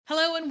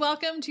Hello and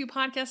welcome to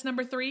podcast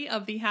number 3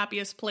 of the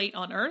Happiest Plate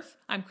on Earth.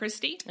 I'm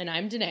Christy. And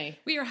I'm Danae.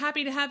 We are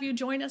happy to have you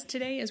join us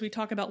today as we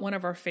talk about one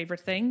of our favorite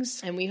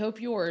things. And we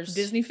hope yours.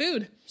 Disney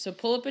food. So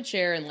pull up a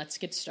chair and let's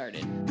get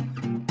started.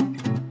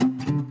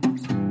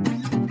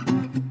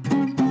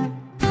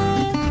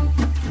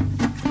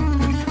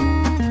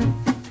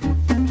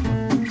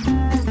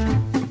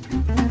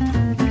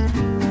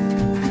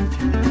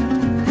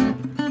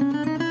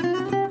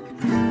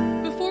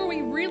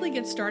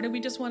 We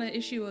just want to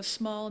issue a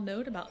small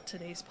note about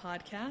today's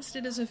podcast.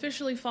 It is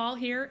officially fall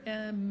here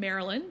in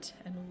Maryland,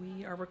 and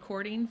we are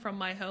recording from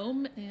my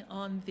home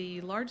on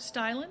the largest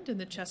island in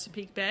the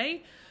Chesapeake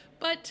Bay.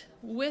 But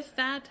with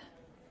that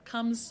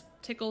comes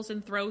tickles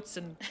and throats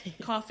and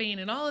coughing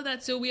and all of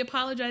that, so we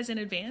apologize in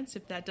advance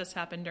if that does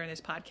happen during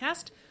this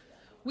podcast.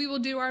 We will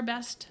do our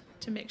best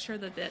to make sure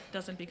that that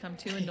doesn't become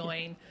too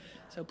annoying.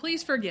 So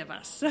please forgive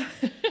us.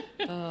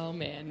 Oh,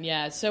 man.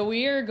 Yeah. So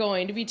we are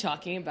going to be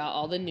talking about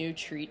all the new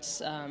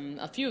treats,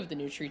 a few of the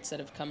new treats that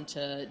have come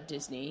to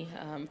Disney.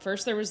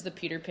 First, there was the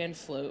Peter Pan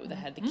float that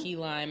had the key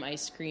lime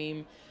ice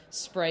cream,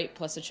 Sprite,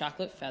 plus a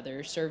chocolate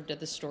feather served at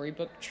the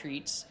Storybook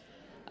Treats,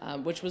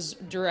 which was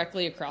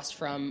directly across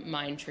from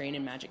Mine Train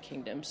and Magic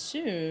Kingdom.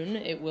 Soon,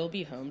 it will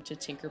be home to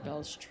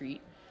Tinkerbell's Treat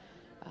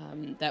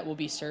that will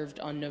be served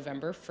on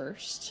November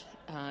 1st.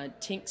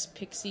 Tink's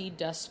Pixie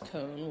Dust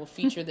Cone will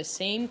feature the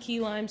same key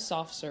lime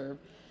soft serve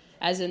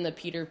as in the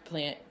Peter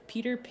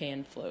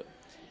Pan float.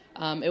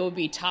 It will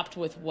be topped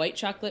with white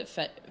chocolate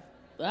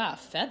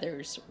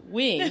feathers,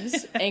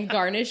 wings, and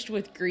garnished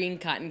with green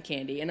cotton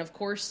candy, and of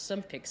course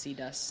some pixie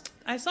dust.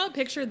 I saw a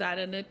picture of that,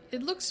 and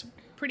it looks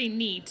pretty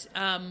neat.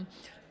 I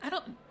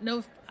don't know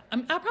if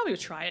I'll probably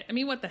try it. I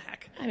mean, what the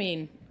heck? I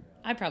mean,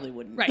 I probably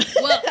wouldn't. Right.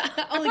 Well,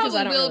 only because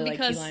I don't really like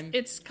because key lime.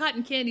 it's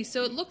cotton candy,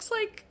 so it looks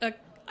like a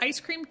ice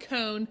cream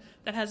cone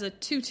that has a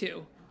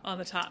tutu on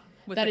the top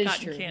with that the is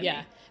cotton true. candy.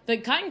 Yeah, the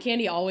cotton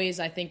candy always,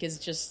 I think, is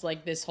just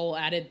like this whole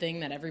added thing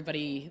that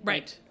everybody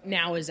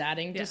now is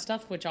adding to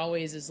stuff, which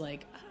always is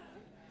like,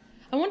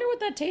 I wonder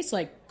what that tastes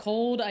like.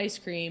 Cold ice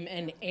cream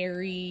and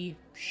airy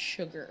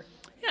sugar.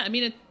 Yeah, I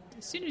mean,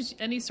 as soon as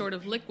any sort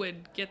of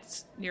liquid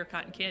gets near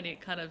cotton candy,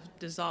 it kind of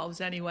dissolves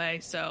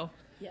anyway. So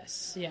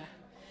yes, yeah.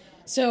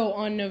 So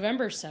on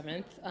November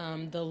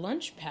 7th, the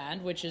Lunch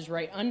Pad, which is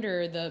right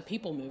under the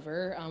People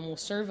Mover, will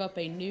serve up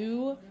a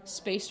new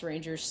Space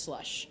Rangers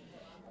slush.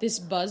 This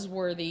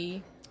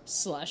buzzworthy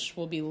slush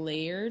will be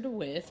layered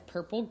with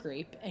purple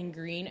grape and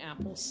green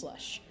apple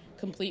slush,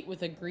 complete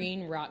with a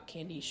green rock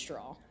candy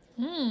straw.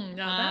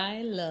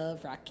 I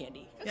love rock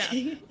candy.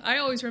 Yeah, I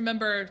always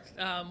remember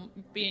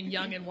being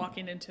young and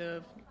walking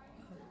into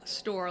a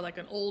store, like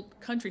an old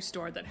country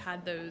store that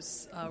had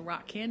those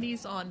rock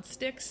candies on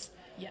sticks.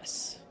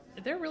 Yes.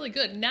 They're really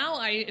good.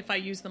 Now, if I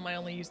use them, I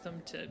only use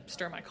them to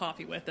stir my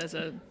coffee with as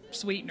a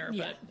sweetener.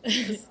 Yeah.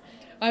 But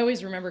I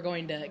always remember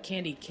going to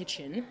Candy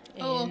Kitchen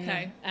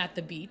at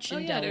the beach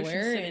in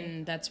Delaware,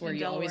 and that's where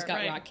you always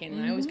got rock candy.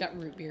 And I always got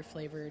root beer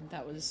flavored.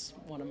 That was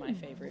one of my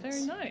favorites.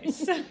 Very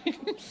nice.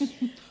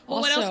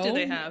 Well, what else do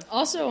they have?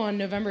 Also on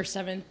November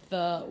 7th,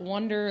 the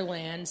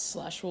Wonderland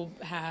slush will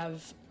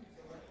have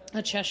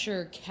a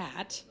Cheshire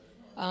Cat,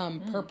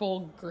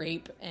 purple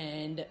grape,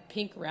 and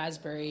pink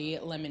raspberry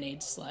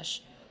lemonade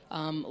slush.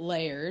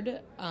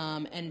 Layered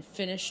and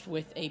finished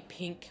with a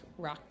pink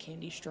rock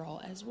candy straw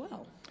as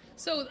well.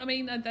 So, I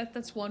mean,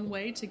 that's one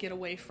way to get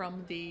away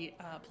from the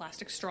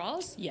plastic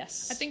straws.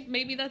 Yes. I think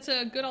maybe that's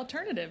a good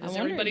alternative.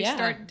 Everybody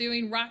start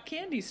doing rock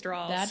candy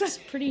straws. That's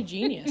pretty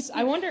genius.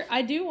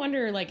 I do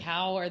wonder, like,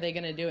 how are they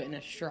going to do it in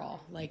a straw?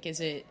 Like,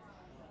 is it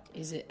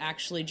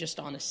actually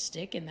just on a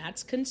stick and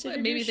that's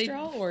considered a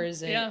straw? Or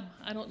is it... Yeah,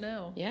 I don't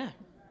know. Yeah.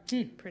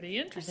 Pretty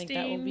interesting. I think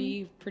that will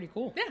be pretty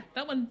cool. Yeah,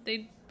 that one,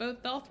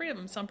 all three of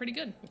them sound pretty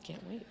good. I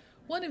can't wait.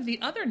 One of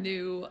the other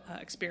new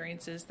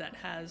experiences that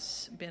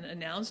has been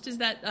announced is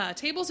that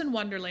Tables in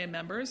Wonderland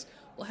members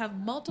will have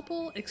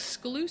multiple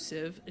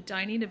exclusive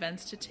dining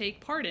events to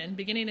take part in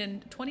beginning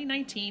in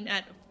 2019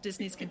 at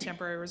Disney's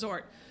Contemporary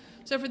Resort.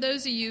 So for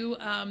those of you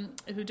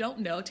who don't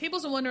know,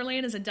 Tables in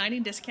Wonderland is a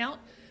dining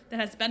discount that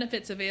has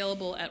benefits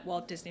available at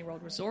Walt Disney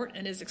World Resort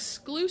and is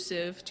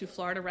exclusive to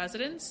Florida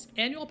residents,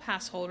 annual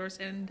pass holders,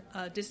 and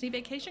Disney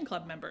Vacation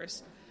Club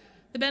members.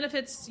 The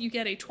benefits, you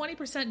get a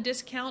 20%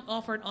 discount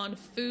offered on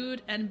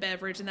food and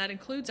beverage, and that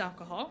includes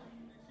alcohol,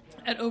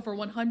 at over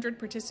 100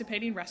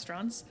 participating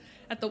restaurants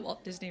at the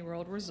Walt Disney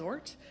World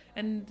Resort.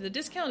 And the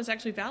discount is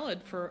actually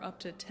valid for up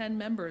to 10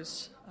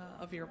 members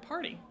of your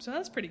party. So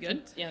that's pretty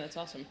good. Yeah, that's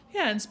awesome.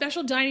 Yeah, and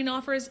special dining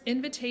offers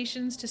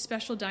invitations to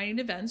special dining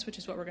events, which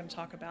is what we're going to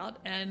talk about,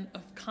 and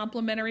a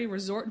complimentary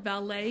resort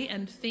valet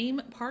and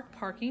theme park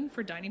parking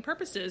for dining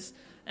purposes.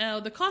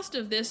 The cost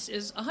of this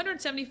is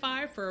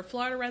 $175 for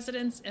Florida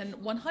residents and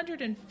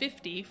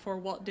 $150 for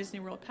Walt Disney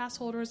World pass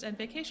holders and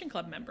Vacation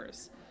Club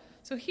members.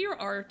 So here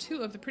are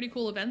two of the pretty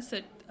cool events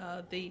that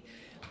the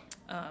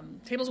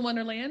Tables in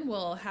Wonderland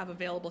will have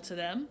available to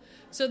them.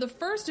 So the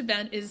first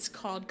event is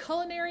called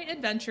Culinary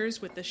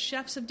Adventures with the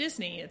Chefs of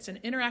Disney. It's an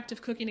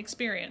interactive cooking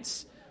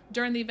experience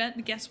During the event,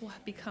 the guests will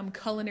become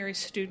culinary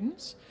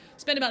students,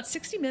 spend about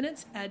 60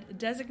 minutes at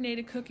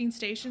designated cooking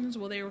stations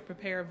where they will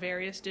prepare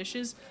various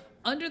dishes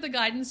under the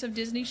guidance of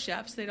Disney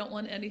chefs. They don't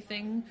want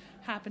anything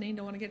happening,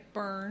 don't want to get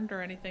burned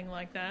or anything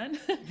like that.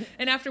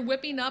 And after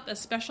whipping up a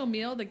special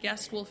meal, the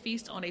guests will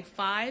feast on a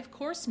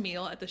 5-course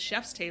meal at the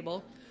chef's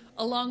table,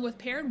 along with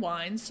paired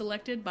wines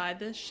selected by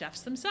the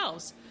chefs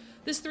themselves.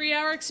 This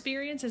 3-hour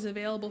experience is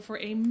available for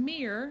a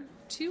mere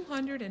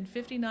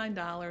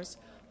 $259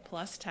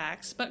 plus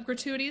tax, but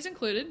gratuity is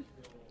included.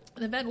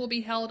 The event will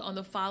be held on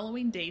the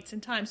following dates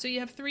and times. So you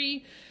have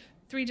three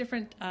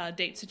different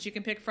dates that you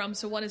can pick from.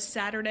 So one is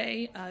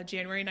Saturday,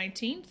 January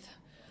 19th,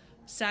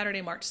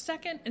 Saturday, March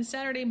 2nd, and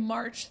Saturday,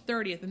 March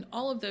 30th. And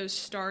all of those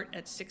start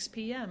at 6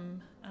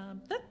 p.m.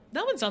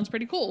 That one sounds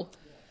pretty cool.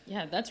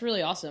 Yeah, that's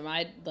really awesome.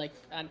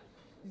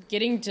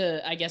 Getting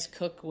to, I guess,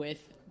 cook with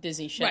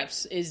Disney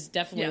chefs is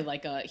definitely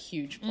like a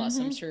huge plus.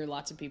 I'm sure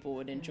lots of people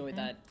would enjoy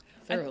that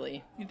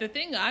thoroughly. The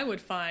thing I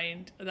would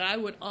find that I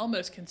would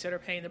almost consider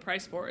paying the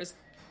price for is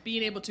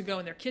being able to go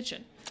in their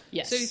kitchen.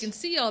 Yes. So you can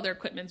see all their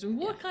equipment. And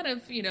what kind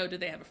of, do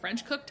they have a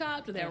French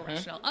cooktop? Do they have a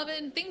Rational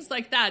oven? Things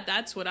like that.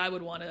 That's what I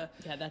would want to.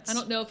 Yeah, I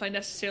don't know if I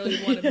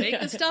necessarily want to make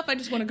the stuff. I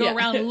just want to go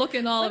around and look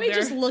in all of their. Let me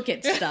just look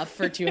at stuff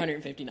for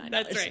 $259.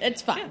 That's right.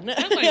 It's fine. Yeah,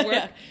 that might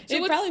work. So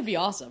it'd probably be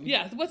awesome.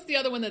 Yeah. What's the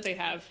other one that they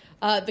have?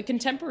 The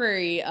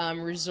Contemporary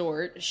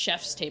Resort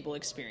Chef's Table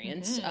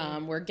Experience,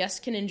 where guests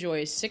can enjoy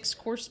a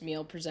 6-course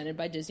meal presented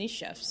by Disney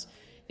chefs.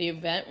 The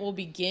event will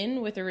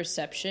begin with a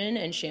reception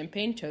and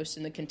champagne toast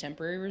in the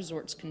Contemporary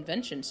Resorts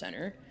Convention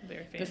Center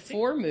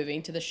before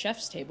moving to the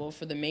chef's table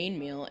for the main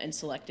meal and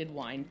selected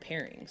wine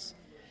pairings.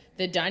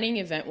 The dining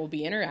event will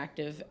be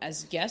interactive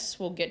as guests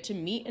will get to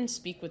meet and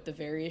speak with the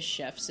various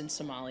chefs and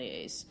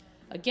sommeliers.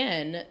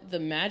 Again, the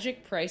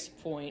magic price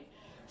point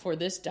for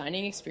this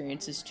dining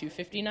experience is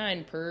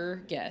 $259 per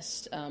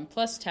guest,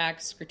 plus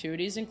tax,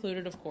 gratuities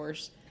included, of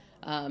course.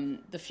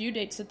 The few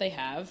dates that they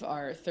have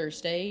are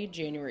Thursday,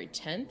 January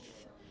 10th,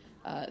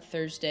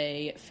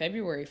 Thursday,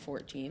 February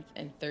 14th,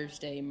 and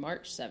Thursday,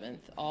 March 7th,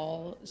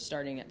 all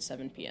starting at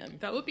 7 p.m.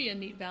 That would be a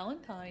neat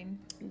Valentine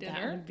dinner.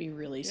 That would be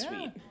really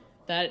sweet.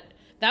 That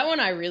one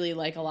I really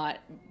like a lot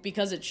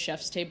because it's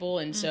chef's table,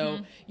 and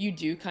so you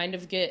do kind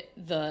of get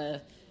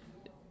the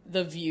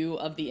view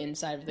of the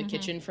inside of the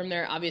kitchen from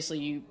there. Obviously,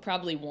 you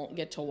probably won't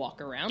get to walk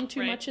around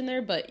too much in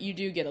there, but you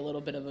do get a little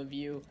bit of a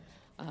view.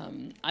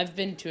 I've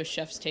been to a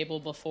chef's table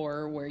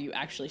before where you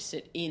actually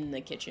sit in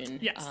the kitchen.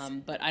 Yes.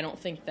 But I don't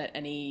think that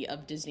any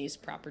of Disney's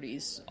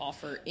properties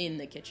offer in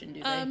the kitchen,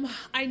 do they?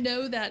 I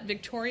know that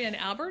Victoria and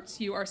Albert's,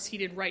 you are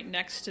seated right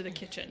next to the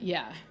kitchen.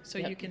 Yeah. So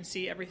you can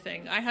see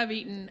everything. I have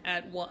eaten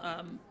at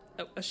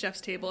a chef's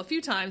table a few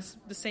times,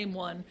 the same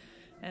one,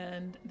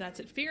 and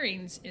that's at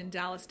Fearing's in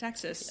Dallas,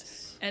 Texas.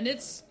 Yes. And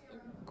it's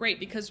great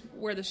because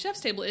where the chef's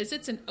table is,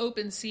 it's an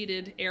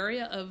open-seated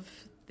area of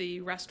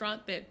the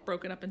restaurant that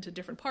broken up into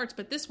different parts,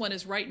 but this one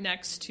is right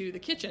next to the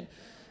kitchen,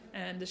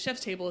 and the chef's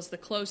table is the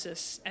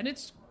closest, and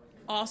it's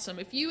awesome.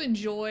 If you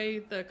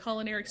enjoy the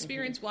culinary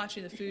experience,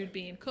 watching the food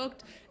being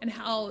cooked and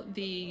how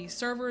the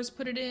servers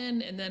put it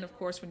in, and then of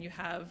course when you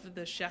have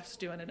the chefs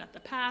doing it at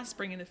the pass,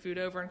 bringing the food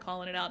over and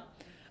calling it out,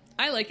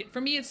 I like it.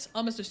 For me, it's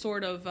almost a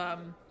sort of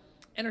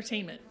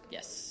entertainment.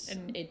 Yes,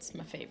 and it's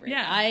my favorite.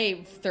 Yeah.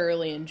 I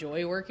thoroughly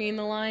enjoy working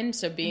the line,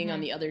 so being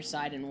on the other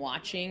side and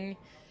watching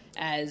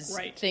as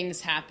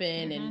things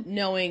happen and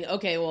knowing,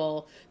 okay,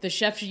 well, the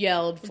chef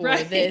yelled for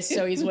this,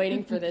 so he's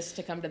waiting for this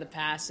to come to the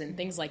pass and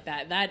things like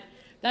that.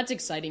 That's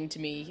exciting to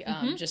me,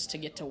 just to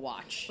get to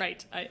watch.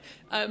 Right.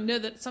 I know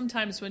that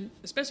sometimes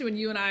especially when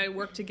you and I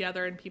work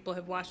together and people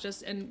have watched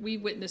us, and we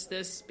witnessed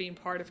this being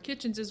part of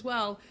kitchens as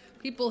well,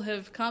 people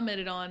have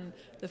commented on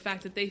the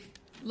fact that they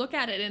look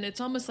at it and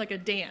it's almost like a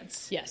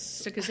dance. Yes.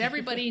 So because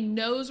everybody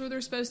knows where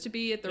they're supposed to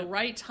be at the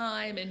right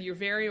time, and you're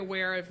very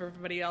aware of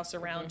everybody else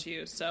around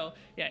you. So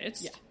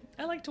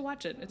I like to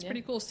watch it. It's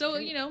pretty cool. So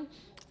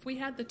if we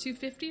had the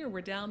 $250 or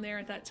we're down there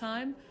at that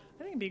time,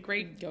 I think it'd be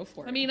great. Go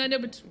for it. I mean, I know,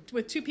 but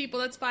with 2 people,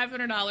 that's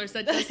 $500.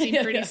 That does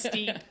seem pretty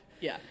steep.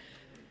 Yeah.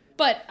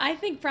 But I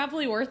think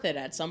probably worth it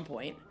at some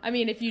point. I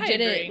mean, if you did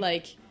it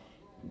like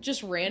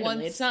just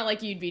randomly, it's not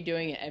like you'd be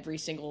doing it every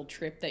single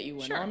trip that you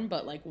went on,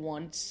 but like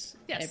once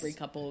every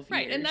couple of years.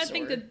 Right, and I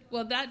think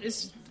that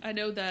is, I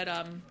know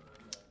that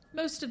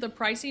most of the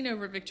pricing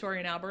over at Victoria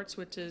and Albert's,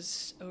 which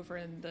is over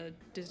in the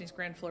Disney's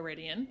Grand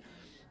Floridian,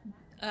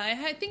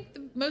 I think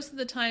most of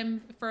the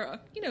time for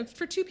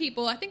 2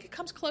 people, I think it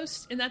comes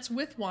close, and that's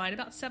with wine,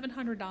 about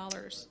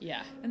 $700.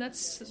 Yeah, and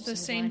that's the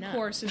same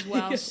course as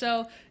well.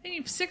 So, and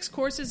you have 6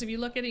 courses. If you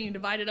look at it and you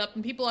divide it up,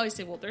 and people always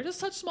say, "Well, they're just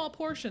such small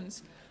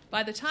portions."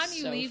 By the time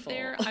you leave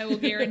there, I will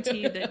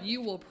guarantee that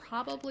you will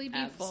probably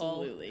be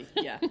full. Absolutely,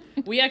 yeah.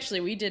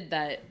 We did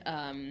that.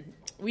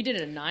 We did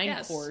a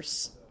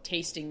 9-course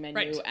tasting menu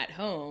Right. at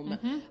home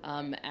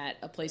at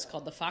a place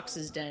called the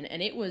Fox's Den,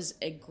 and it was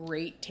a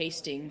great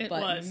tasting. It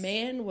but was.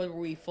 man, were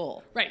we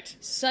full! Right.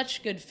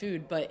 Such good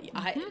food, but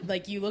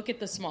you look at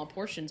the small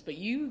portions, but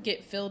you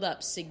get filled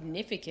up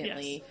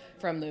significantly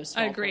from those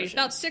small I agree. portions.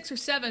 About 6 or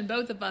 7,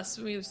 both of us.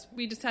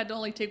 We just had to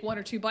only take 1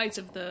 or 2 bites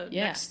of the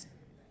next,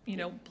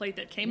 plate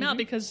that came out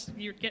because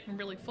you're getting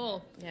really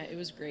full. Yeah, it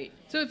was great.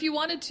 So if you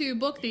wanted to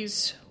book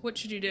these, what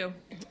should you do?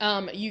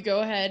 You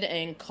go ahead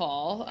and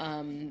call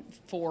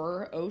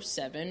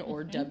 407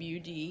 or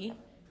WDW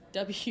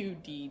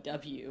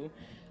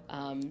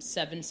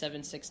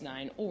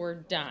 7769 or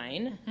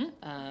Dine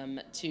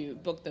to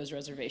book those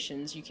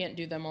reservations. You can't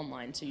do them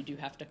online, so you do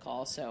have to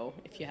call. So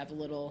if you have a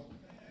little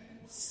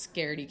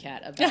scaredy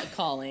cat about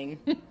calling,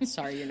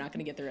 sorry, you're not going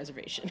to get the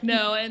reservation.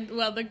 No, and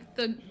well,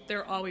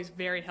 they're always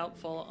very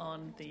helpful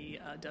on the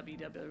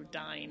WW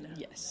Dine.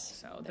 Yes.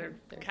 So their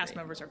cast great.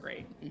 members are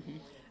great. Mm-hmm.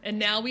 And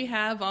now we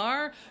have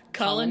our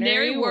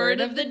culinary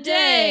word of the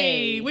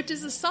day, which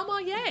is a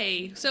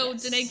sommelier. So,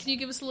 Yes. Danae, can you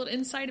give us a little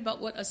insight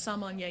about what a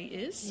sommelier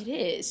is? It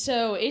is.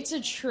 So it's a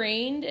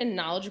trained and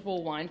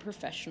knowledgeable wine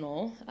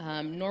professional,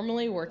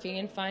 normally working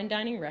in fine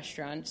dining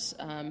restaurants,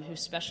 who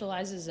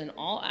specializes in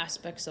all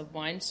aspects of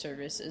wine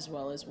service as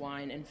well as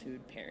wine and food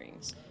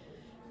pairings.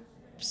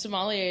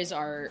 Sommeliers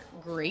are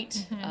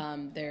great.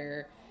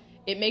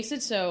 It makes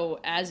it so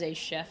as a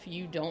chef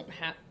you don't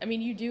have,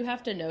 you do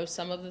have to know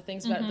some of the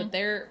things about it, but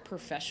they're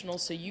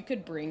professionals, so you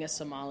could bring a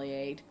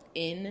sommelier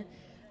in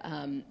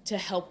to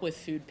help with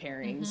food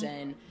pairings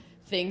and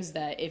things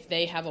that if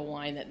they have a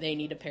wine that they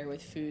need to pair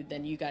with food,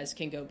 then you guys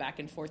can go back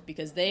and forth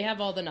because they have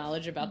all the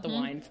knowledge about the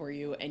wine for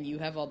you and you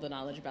have all the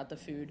knowledge about the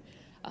food.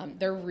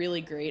 They're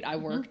really great. I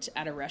worked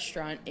at a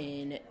restaurant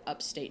in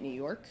upstate New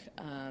York,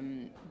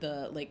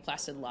 the Lake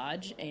Placid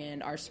Lodge,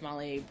 and our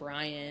sommelier,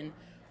 Brian,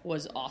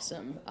 was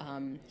awesome.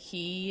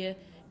 He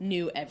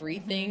knew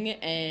everything,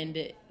 and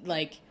it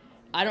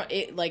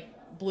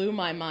blew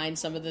my mind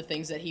some of the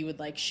things that he would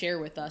share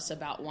with us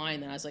about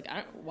wine. And I was like,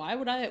 why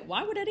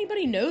would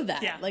anybody know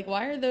that? Yeah.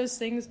 Why are those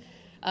things?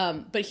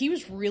 But he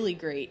was really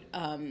great.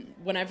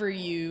 Whenever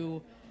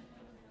you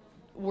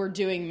were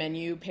doing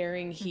menu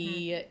pairing,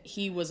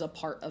 he was a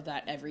part of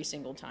that every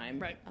single time.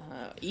 Right.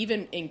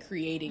 Even in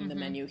creating the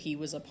menu, he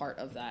was a part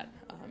of that,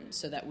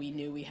 so that we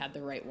knew we had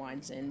the right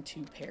wines in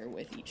to pair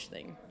with each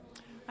thing.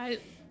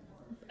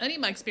 Any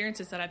of my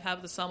experiences that I've had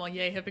with the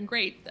sommelier have been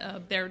great.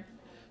 They're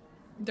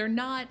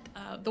not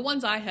the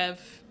ones I have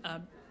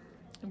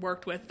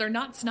worked with. They're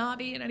not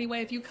snobby in any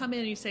way. If you come in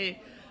and you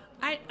say,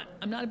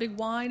 I'm not a big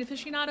wine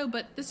aficionado,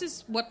 but this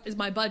is what is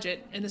my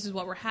budget, and this is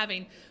what we're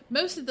having.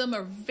 Most of them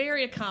are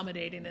very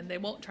accommodating, and they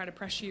won't try to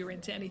pressure you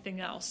into anything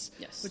else,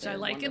 which I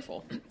like.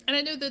 Wonderful. And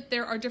I know that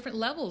there are different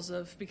levels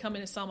of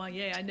becoming a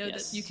sommelier. I know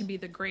Yes. that you can be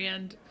the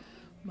grand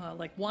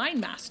wine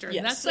master. And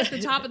Yes. that's the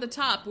top of the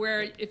top,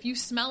 where if you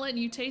smell it and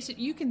you taste it,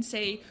 you can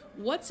say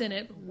what's in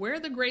it, where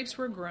the grapes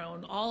were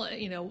grown, all,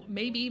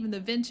 maybe even the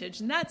vintage.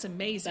 And that's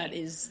amazing. That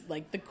is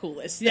the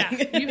coolest thing.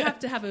 Yeah, you have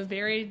to have a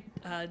very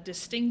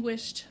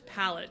distinguished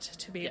palate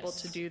to be able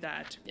Yes. to do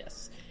that.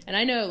 Yes. And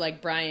I know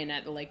Brian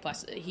at the Lake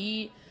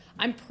Placid,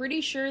 I'm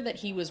pretty sure that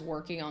he was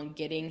working on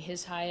getting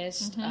his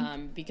highest,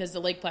 because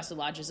the Lake Placid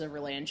Lodge is a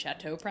Relais and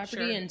Chateau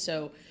property, Sure. and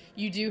so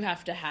you do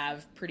have to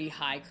have pretty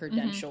high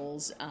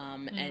credentials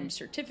and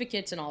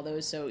certificates and all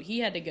those. So he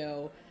had to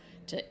go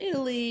to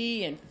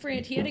Italy and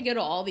France. He had to go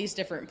to all these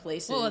different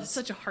places. Well, it's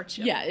such a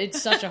hardship. Yeah,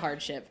 it's such a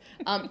hardship.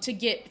 To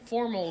get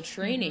formal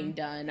training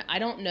done, I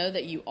don't know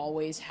that you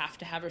always have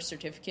to have a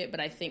certificate, but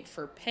I think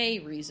for pay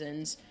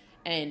reasons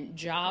and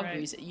job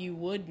reasons, you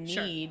would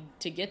need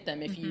to get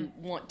them if you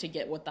want to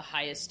get what the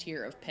highest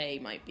tier of pay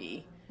might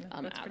be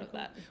out of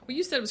that. Well,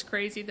 you said it was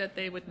crazy that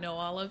they would know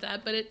all of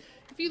that, but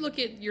if you look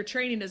at your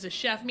training as a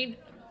chef, the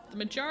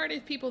majority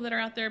of people that are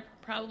out there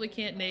probably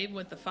can't name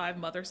what the 5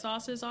 mother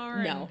sauces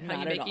are No, and how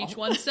not you at make all. each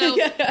one. So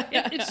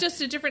it's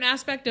just a different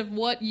aspect of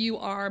what you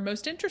are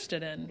most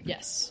interested in.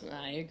 Yes,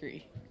 I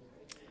agree.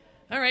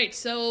 All right,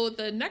 so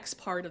the next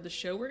part of the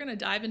show, we're going to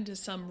dive into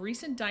some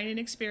recent dining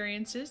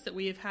experiences that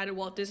we have had at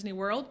Walt Disney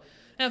World.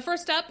 Now,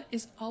 first up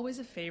is always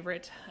a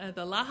favorite,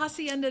 the La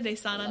Hacienda de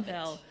San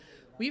Angel.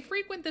 We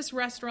frequent this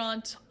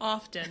restaurant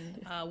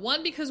often,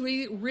 one, because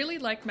we really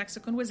like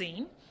Mexican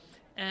cuisine,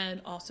 and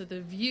also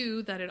the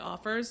view that it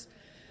offers,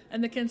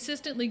 and the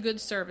consistently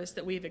good service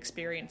that we've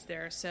experienced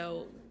there.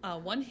 So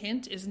one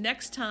hint is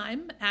next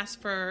time, ask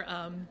for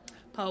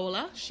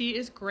Paola. She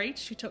is great.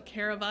 She took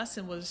care of us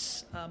and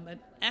was an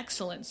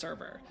excellent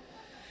server.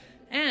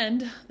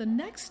 And the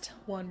next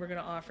one we're going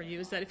to offer you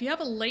is that if you have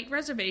a late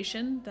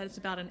reservation, that is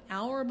about an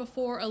hour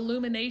before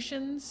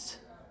Illuminations,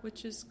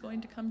 which is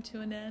going to come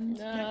to an end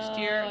next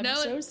year. I'm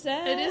so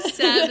sad. It is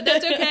sad, but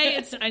that's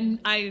okay.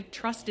 I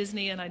trust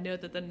Disney, and I know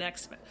that the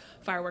next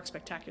fireworks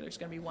spectacular is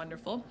going to be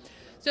wonderful.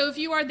 So if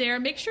you are there,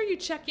 make sure you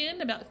check in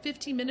about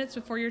 15 minutes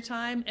before your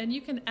time, and you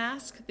can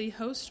ask the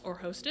host or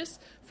hostess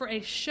for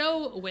a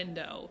show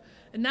window.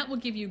 And that will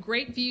give you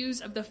great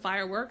views of the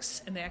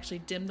fireworks, and they actually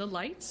dim the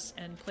lights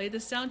and play the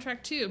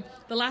soundtrack too.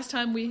 The last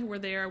time we were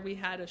there, we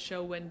had a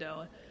show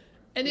window.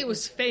 And it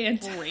was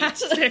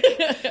fantastic.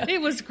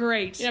 It was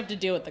great. You don't have to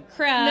deal with the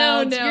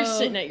crowds. No. You're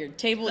sitting at your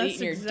table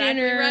eating your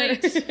exactly dinner.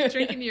 Right.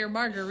 Drinking your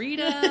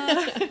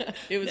margarita.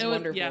 It was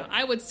wonderful. Yeah,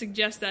 I would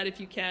suggest that if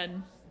you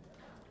can.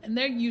 And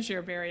they're usually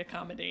very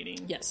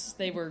accommodating. Yes,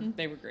 they were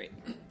great.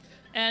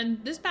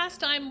 And this past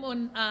time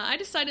when I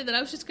decided that I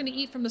was just going to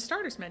eat from the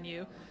starters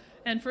menu.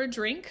 And for a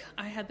drink,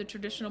 I had the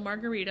traditional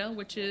margarita,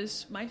 which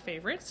is my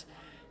favorite.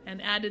 And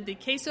added the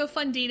queso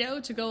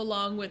fundido to go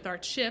along with our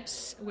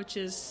chips, which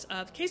is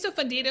queso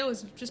fundido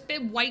is just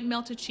big white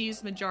melted cheese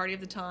the majority of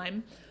the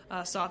time.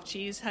 Soft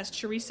cheese has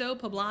chorizo,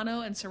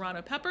 poblano, and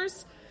serrano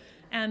peppers.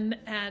 And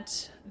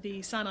at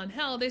the San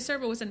Angel, they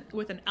serve it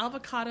with an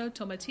avocado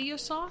tomatillo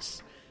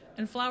sauce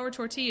and flour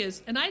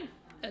tortillas. And I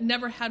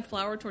never had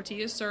flour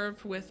tortillas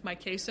served with my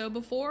queso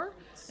before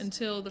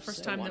until the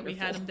first time that we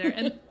had them there.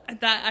 And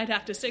that I'd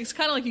have to say, it's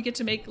kind of like you get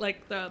to make,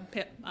 like the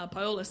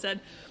Paola said,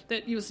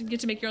 that you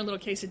get to make your own little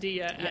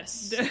quesadilla at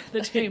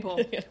the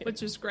table,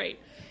 which was great.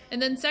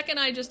 And then second,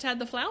 I just had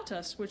the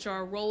flautas, which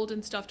are rolled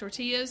and stuffed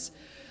tortillas.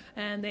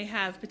 And they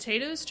have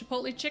potatoes,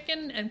 chipotle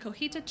chicken, and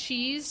cojita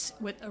cheese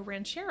with a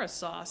ranchera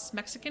sauce,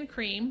 Mexican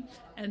cream,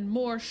 and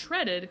more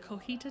shredded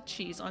cojita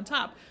cheese on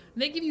top.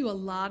 And they give you a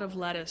lot of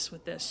lettuce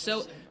with this.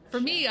 So for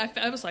me,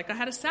 I was like, I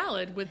had a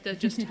salad with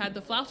just had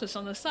the flautas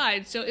on the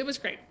side. So it was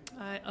great.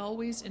 I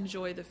always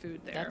enjoy the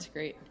food there. That's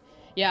great.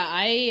 Yeah,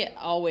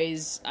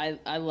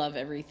 I love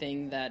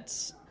everything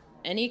that's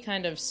any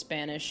kind of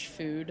Spanish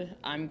food.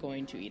 I'm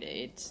going to eat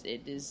it.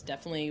 It is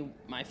definitely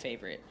my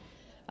favorite.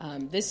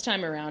 This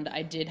time around,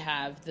 I did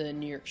have the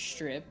New York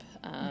strip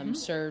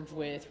served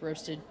with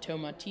roasted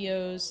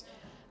tomatillos,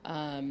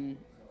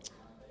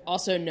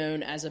 also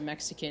known as a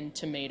Mexican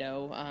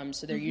tomato.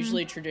 So they're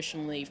usually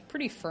traditionally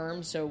pretty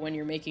firm, so when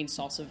you're making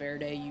salsa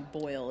verde, you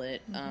boil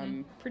it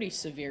pretty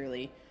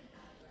severely.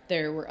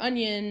 There were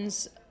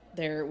onions.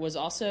 There was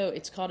also,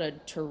 it's called a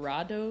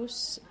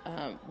torrados,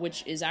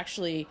 which is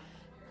actually,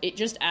 it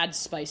just adds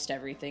spice to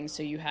everything.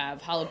 So you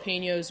have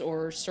jalapenos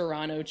or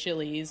serrano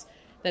chilies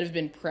that have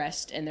been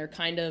pressed, and they're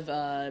kind of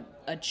a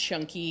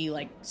chunky,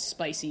 like,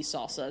 spicy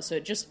salsa. So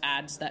it just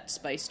adds that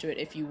spice to it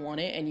if you want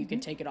it, and you can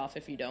take it off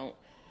if you don't.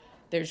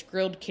 There's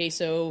grilled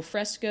queso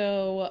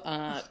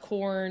fresco,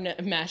 corn,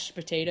 mashed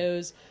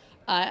potatoes.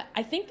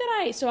 I think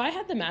that I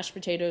had the mashed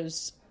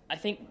potatoes, I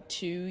think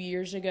 2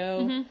 years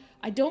ago.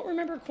 I don't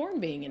remember corn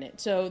being in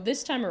it. So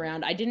this time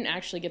around, I didn't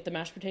actually get the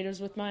mashed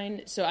potatoes with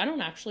mine. So I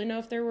don't actually know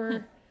if there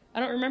were... I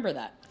don't remember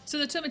that. So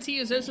the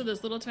tomatillos, those are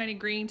those little tiny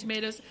green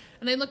tomatoes,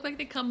 and they look like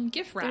they come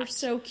gift wrapped. They're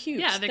so cute.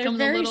 Yeah, they They're come in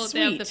very the little. sweet.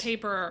 They have the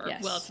paper.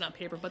 Yes. Well, it's not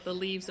paper, but the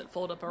leaves that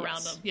fold up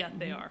around them. Yeah,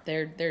 they are.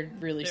 They're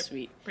really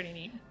sweet. Pretty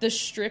neat. The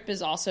strip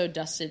is also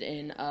dusted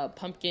in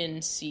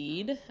pumpkin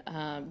seed,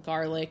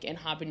 garlic, and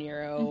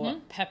habanero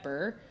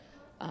pepper,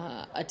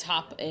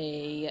 atop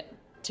a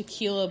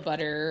tequila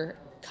butter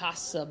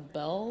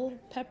casabel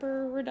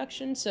pepper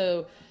reduction.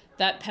 So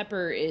that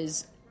pepper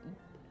is...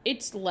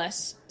 It's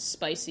less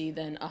spicy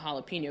than a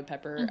jalapeno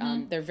pepper.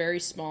 They're very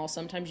small.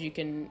 Sometimes you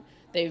can...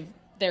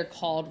 They're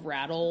called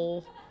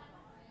rattle...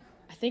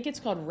 I think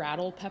it's called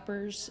rattle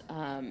peppers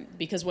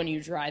because when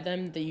you dry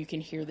them, you can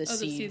hear the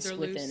seeds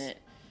within loose. it.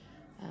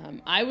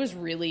 I was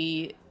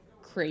really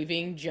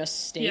craving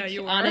just steak. Yeah,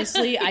 you were.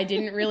 Honestly, I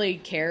didn't really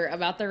care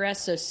about the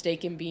rest, so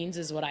steak and beans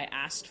is what I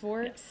asked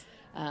for. Yes.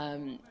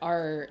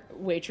 Our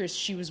waitress,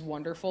 she was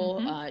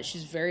wonderful.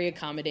 She's very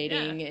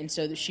accommodating, and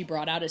so she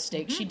brought out a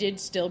steak. She did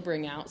still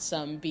bring out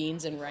some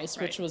beans and rice,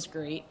 which was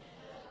great.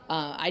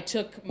 I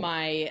took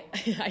my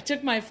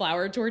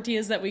flour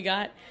tortillas that we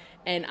got,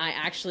 and I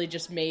actually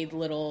just made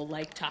little,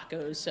 like,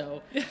 tacos.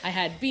 So I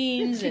had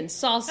beans and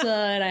salsa,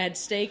 and I had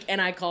steak,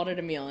 and I called it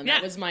a meal. And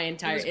that was my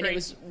entire... And it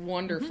was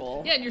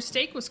wonderful. Yeah, and your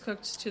steak was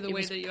cooked to the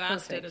way that you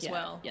asked it as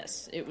well.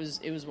 Yes, it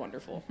was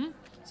wonderful.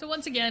 So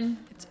once again,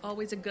 it's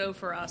always a go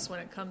for us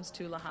when it comes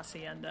to La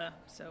Hacienda.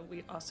 So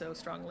we also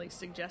strongly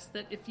suggest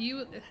that if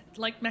you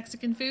like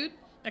Mexican food,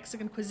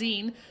 Mexican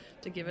cuisine,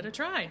 to give it a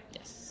try.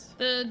 Yes.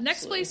 The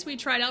next place we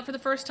tried out for the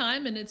first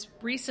time, and it's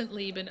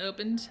recently been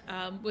opened,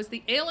 was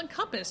the Ale and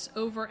Compass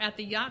over at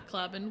the Yacht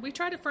Club, and we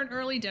tried it for an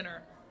early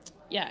dinner.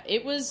 Yeah,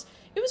 it was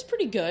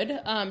pretty good.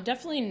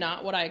 Definitely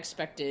not what I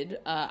expected.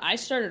 I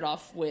started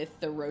off with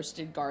the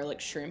roasted garlic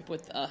shrimp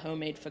with a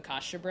homemade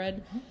focaccia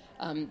bread.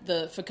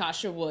 The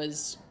focaccia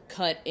was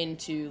cut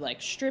into,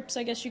 like, strips,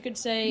 I guess you could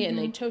say, and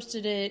they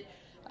toasted it.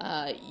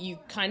 You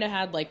kind of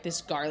had, like,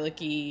 this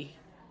garlicky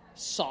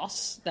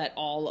sauce that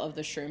all of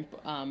the shrimp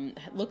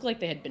looked like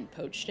they had been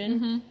poached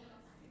in.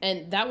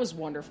 And that was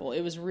wonderful.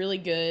 It was really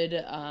good.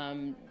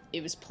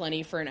 It was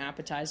plenty for an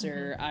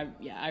appetizer. I really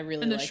liked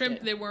it. And the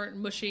shrimp, they weren't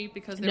mushy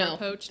because they were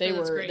poached?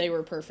 They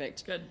were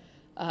perfect. Good.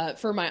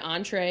 For my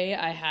entree,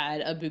 I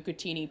had a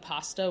bucatini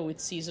pasta with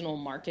seasonal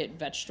market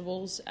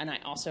vegetables, and I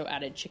also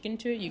added chicken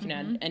to it. You can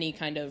add any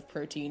kind of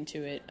protein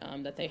to it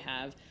that they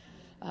have.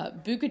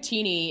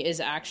 Bucatini is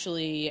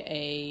actually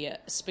a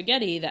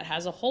spaghetti that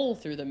has a hole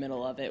through the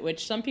middle of it,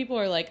 which some people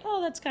are like,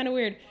 oh, that's kind of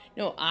weird.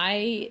 No,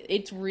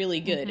 it's really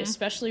good,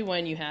 especially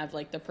when you have,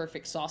 like, the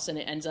perfect sauce and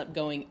it ends up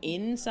going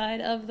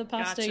inside of the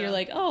pasta. Gotcha. You're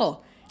like,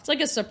 oh, It's like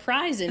a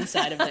surprise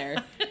inside of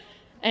there.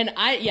 And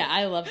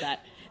I love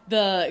that.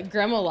 The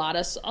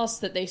gremolata sauce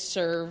that they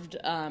served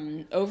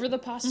over the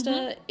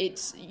pasta,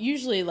 it's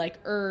usually like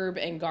herb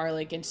and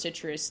garlic and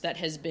citrus that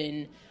has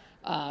been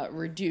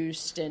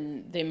reduced,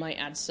 and they might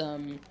add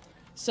some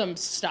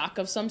stock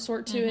of some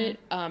sort to it.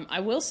 I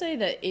will say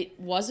that it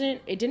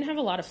didn't have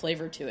a lot of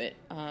flavor to it.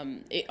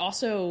 It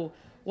also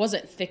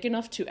wasn't thick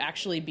enough to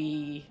actually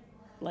be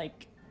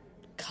like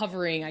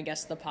covering, I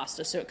guess, the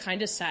pasta. So it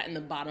kind of sat in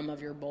the bottom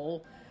of your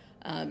bowl,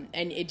 and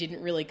it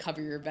didn't really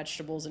cover your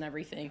vegetables and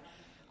everything.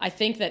 I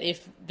think that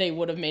if they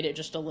would have made it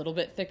just a little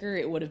bit thicker,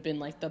 it would have been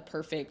like the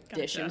perfect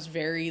dish. It was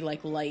very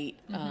like light.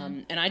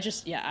 And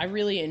I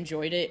really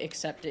enjoyed it,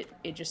 except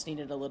it just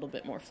needed a little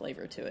bit more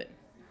flavor to it.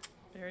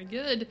 Very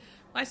good.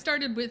 I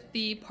started with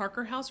the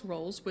Parker House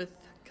rolls,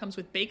 comes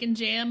with bacon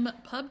jam,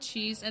 pub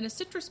cheese, and a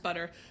citrus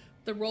butter.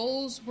 The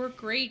rolls were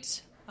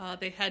great.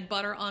 They had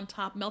butter on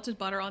top, melted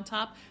butter on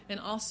top,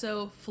 and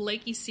also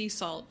flaky sea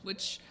salt,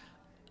 which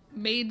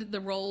made the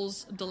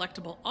rolls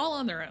delectable all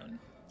on their own.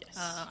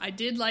 Yes. I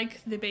did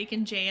like the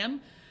bacon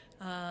jam,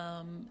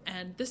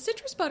 and the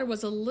citrus butter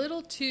was a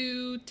little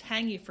too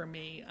tangy for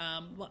me,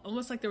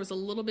 almost like there was a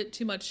little bit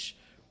too much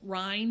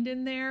rind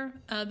in there.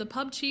 The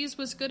pub cheese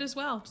was good as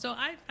well, so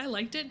I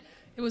liked it.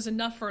 It was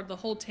enough for the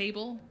whole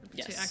table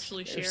to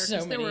actually share,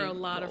 because there were a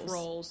lot of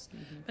rolls.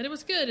 But it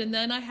was good. And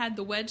then I had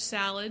the wedge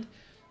salad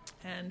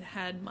and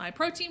had my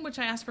protein, which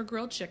I asked for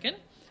grilled chicken.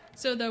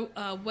 So the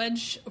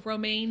wedge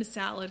romaine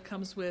salad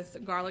comes with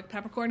garlic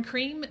peppercorn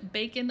cream,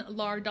 bacon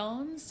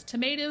lardons,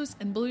 tomatoes,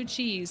 and blue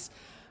cheese.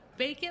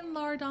 Bacon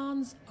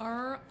lardons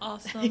are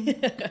awesome.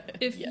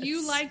 If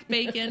you like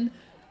bacon,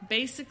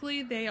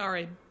 basically they are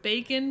a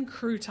bacon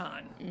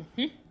crouton.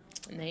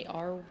 And they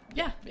are,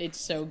 it's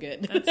so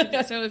good.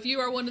 So if you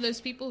are one of those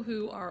people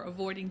who are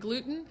avoiding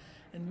gluten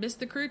and miss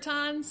the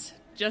croutons,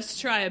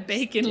 just try a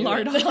bacon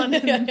lardon,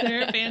 and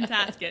they're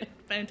fantastic.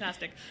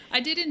 I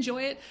did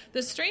enjoy it.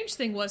 The strange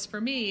thing was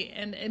for me,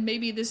 and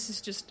maybe this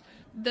is just,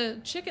 the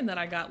chicken that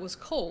I got was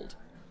cold.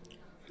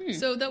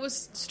 So that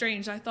was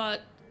strange. I thought,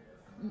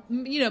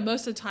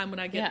 most of the time when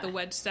I get the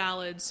wedge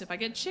salads, if I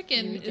get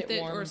chicken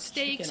or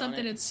steak,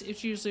 something,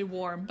 it's usually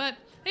warm. But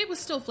it was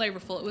still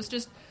flavorful. It was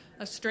just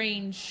a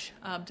strange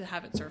to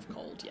have it served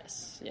cold.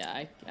 Yes.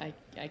 Yeah,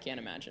 I can't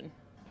imagine.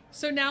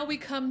 So now we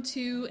come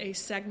to a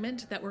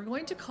segment that we're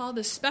going to call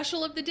the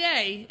Special of the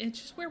Day. It's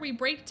just where we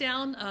break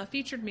down a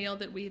featured meal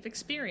that we've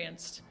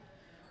experienced.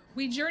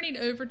 We journeyed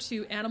over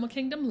to Animal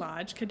Kingdom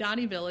Lodge,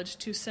 Kidani Village,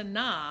 to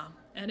Sanaa.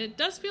 And it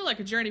does feel like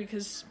a journey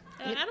because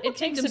Animal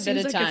Kingdom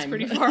seems like it's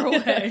pretty far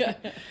away.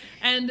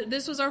 And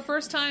this was our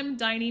first time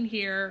dining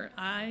here.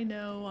 I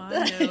know.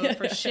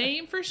 For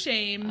shame.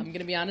 I'm going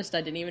to be honest,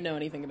 I didn't even know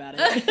anything about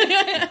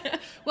it.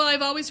 Well,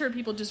 I've always heard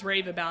people just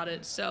rave about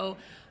it.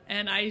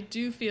 And I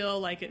do feel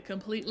like it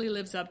completely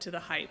lives up to the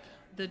hype.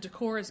 The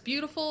decor is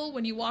beautiful.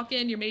 When you walk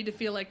in, you're made to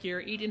feel like you're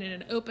eating in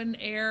an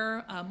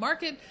open-air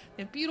market.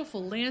 They have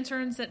beautiful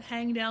lanterns that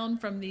hang down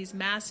from these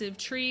massive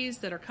trees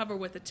that are covered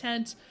with a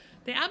tent.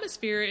 The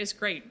atmosphere is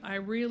great. I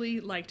really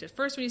liked it.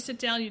 First, when you sit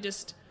down, you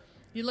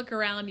look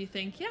around, you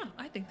think,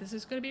 I think this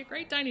is going to be a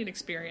great dining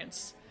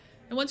experience.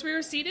 And once we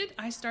were seated,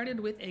 I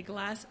started with a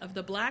glass of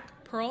the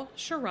Black Pearl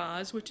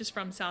Shiraz, which is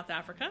from South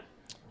Africa.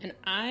 And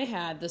I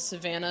had the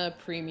Savannah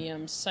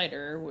Premium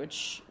Cider,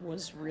 which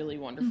was really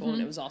wonderful,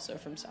 and it was also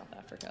from South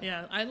Africa.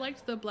 Yeah, I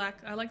liked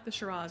the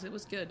Shiraz. It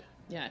was good.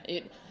 Yeah,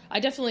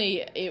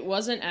 it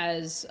wasn't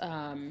as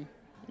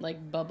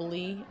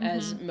bubbly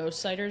as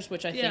most ciders,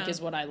 which I think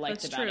is what I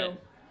liked about it.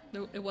 That's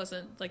true. It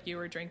wasn't like you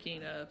were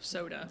drinking a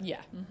soda.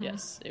 Yeah,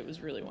 yes, it was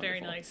really wonderful.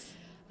 Very nice.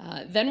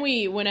 Then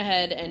we went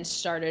ahead and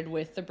started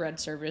with the bread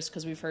service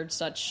because we've heard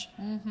such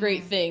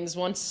great things.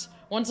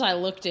 Once I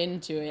looked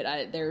into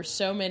it, there are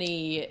so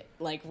many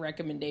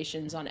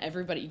recommendations on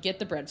everybody. Get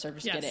the bread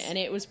service, get it, and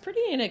it was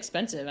pretty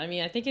inexpensive. I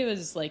mean, I think it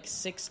was like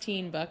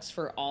 $16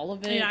 for all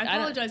of it. Yeah, I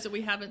apologize that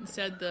we haven't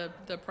said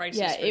the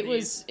prices. Yeah, for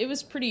it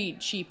was pretty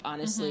cheap,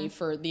 honestly,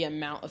 for the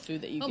amount of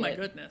food that you get. Oh my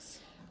goodness.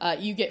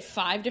 You get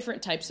 5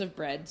 different types of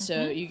bread.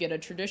 So you get a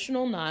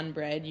traditional naan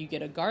bread, you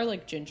get a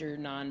garlic ginger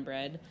naan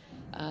bread,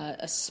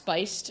 a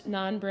spiced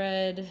naan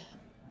bread,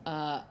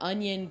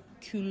 onion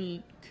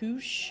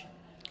kucha,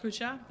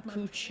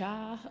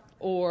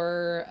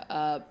 or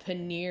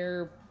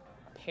paneer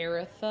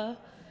paratha.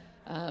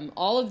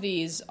 All of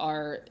these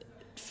are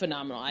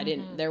phenomenal.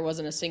 There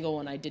wasn't a single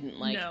one I didn't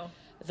like. No.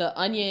 The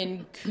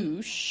onion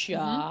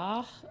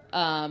kucha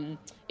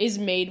is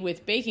made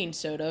with baking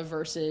soda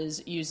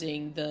versus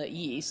using the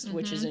yeast,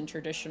 which is in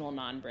traditional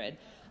naan bread.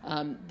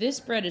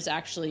 This bread is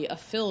actually a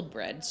filled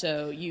bread,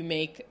 so you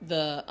make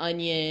the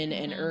onion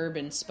and herb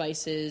and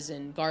spices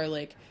and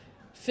garlic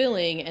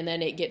filling, and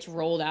then it gets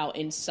rolled out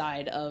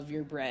inside of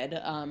your bread,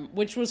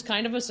 which was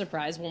kind of a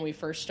surprise when we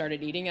first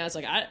started eating. I was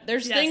like,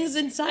 there's things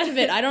inside of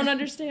it. I don't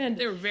understand.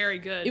 They were very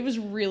good. It was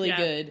really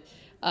good.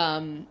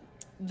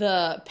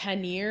 The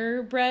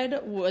paneer bread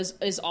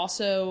is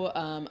also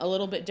a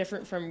little bit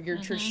different from your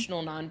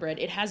traditional naan bread.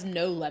 It has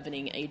no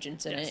leavening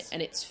agents in it,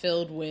 and it's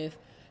filled with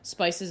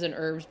spices and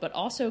herbs, but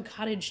also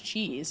cottage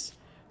cheese,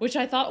 which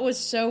I thought was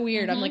so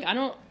weird. I'm like, I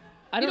don't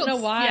know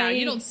why. Yeah,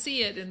 you don't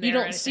see it in there. You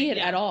don't see it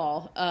at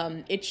all.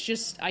 It's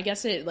just, I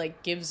guess it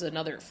like gives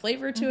another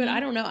flavor to it. I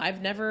don't know.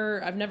 I've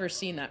never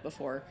seen that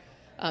before.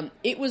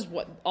 It was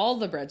all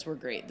the breads were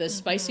great. The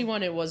spicy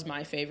one, it was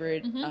my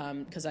favorite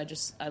because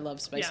I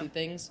love spicy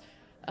things.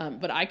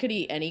 But I could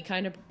eat any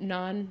kind of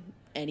naan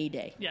any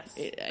day. Yes,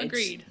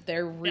 agreed.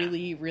 They're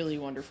really, really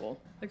wonderful.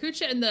 The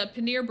kucha and the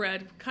paneer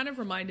bread kind of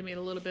reminded me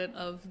a little bit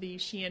of the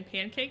Xi'an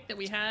pancake that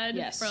we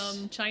had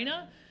from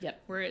China.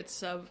 Yep. Where it's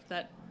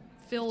that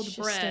filled it's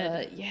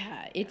bread.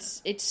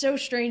 It's so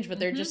strange, but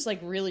they're just like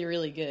really,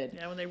 really good.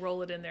 Yeah, when they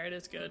roll it in there, it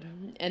is good.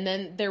 And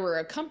then there were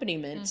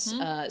accompaniments.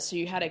 So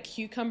you had a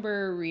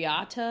cucumber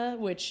riata,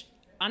 which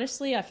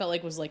honestly I felt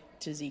like was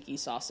like tzatziki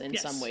sauce in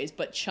some ways,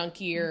 but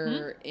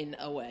chunkier in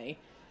a way.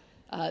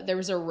 There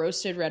was a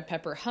roasted red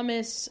pepper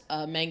hummus,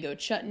 a mango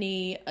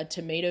chutney, a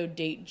tomato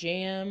date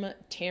jam,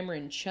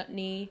 tamarind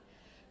chutney,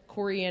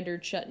 coriander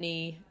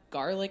chutney,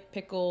 garlic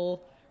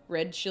pickle,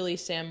 red chili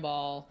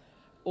sambal,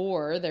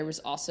 or there was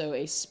also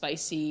a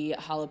spicy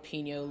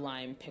jalapeno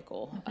lime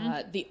pickle.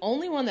 The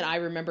only one that I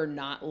remember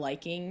not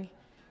liking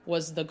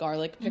was the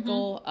garlic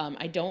pickle.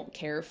 I don't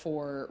care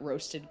for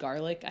roasted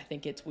garlic. I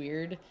think it's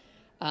weird.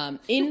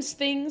 In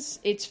things,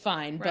 it's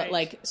fine, but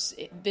like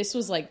this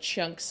was like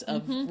chunks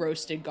of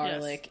roasted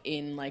garlic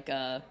in like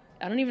I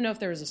don't even know if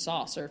there was a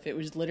sauce or if it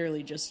was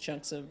literally just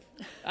chunks of,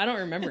 I don't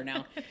remember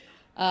now.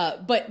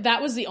 But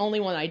that was the only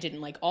one I didn't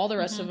like. All the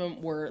rest of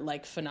them were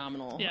like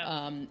phenomenal.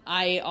 Yeah.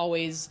 I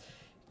always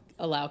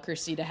allow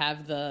Christy to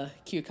have the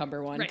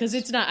cucumber one because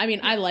it's not, I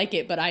mean, I like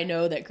it, but I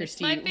know that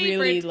Christy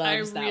really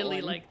loves that one. I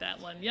really like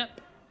that one.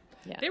 Yep.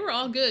 Yeah. They were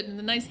all good, and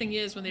the nice thing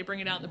is when they bring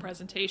it out in the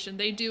presentation,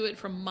 they do it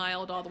from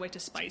mild all the way to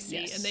spicy,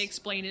 and they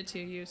explain it to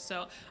you.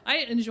 So I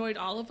enjoyed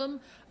all of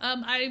them.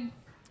 I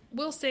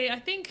will say, I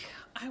think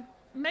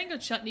mango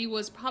chutney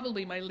was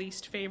probably my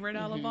least favorite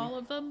out of all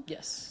of them.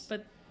 Yes.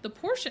 But the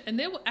portion, and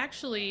they will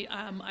actually,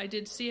 I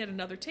did see at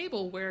another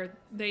table where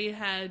they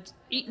had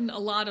eaten a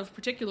lot of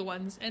particular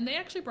ones, and they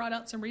actually brought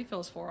out some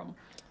refills for them,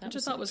 which I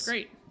thought was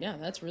great. Yeah,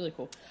 that's really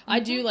cool. I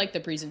do like the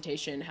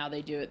presentation, how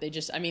they do it. They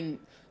just, I mean,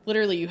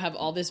 literally you have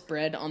all this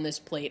bread on this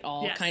plate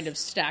all kind of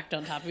stacked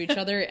on top of each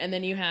other, and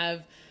then you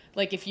have,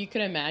 like, if you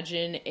could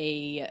imagine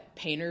a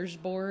painter's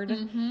board,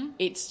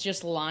 it's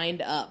just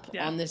lined up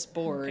on this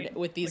board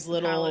with these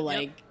like little,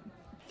 like,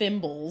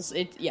 thimbles.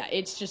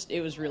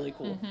 It was really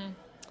cool.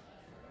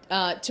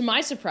 To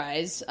my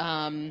surprise,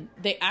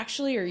 they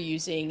actually are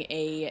using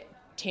a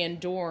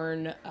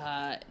tandoorn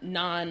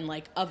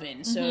non-like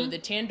oven. So the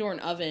tandoorn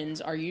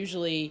ovens are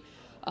usually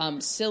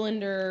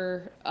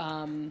cylinder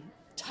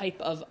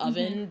type of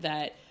oven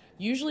that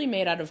usually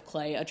made out of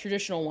clay. A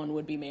traditional one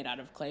would be made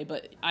out of clay,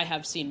 but I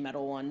have seen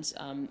metal ones.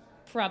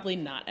 Probably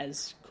not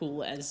as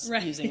cool as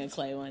using a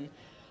clay one.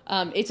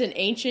 It's an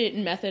ancient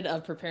method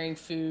of preparing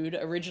food,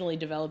 originally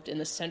developed in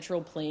the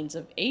central plains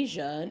of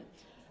Asia,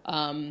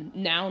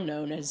 now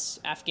known as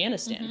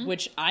Afghanistan,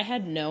 which I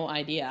had no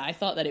idea. I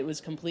thought that it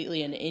was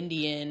completely an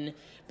Indian,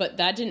 but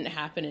that didn't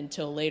happen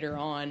until later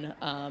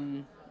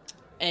on.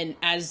 And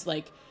as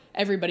like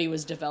everybody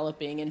was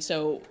developing, and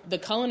so the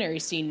culinary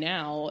scene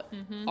now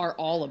are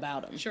all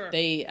about them. Sure.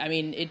 I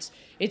mean,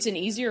 it's an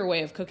easier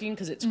way of cooking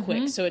because it's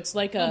quick. So it's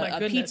like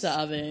a pizza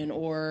oven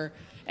or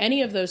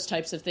any of those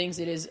types of things.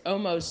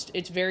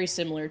 It's very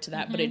similar to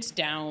that, but it's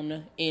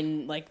down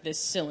in like this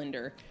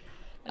cylinder.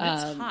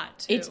 And it's hot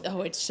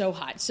too. It's so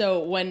hot.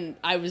 So when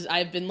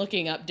I've been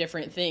looking up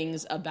different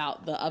things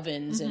about the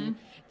ovens, and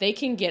they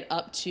can get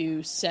up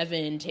to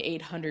 700 to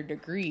 800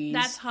 degrees.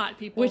 That's hot,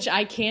 people. Which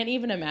I can't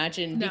even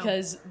imagine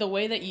because the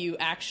way that you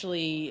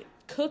actually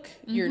cook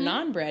your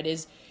naan bread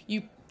is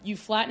you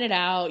flatten it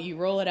out, you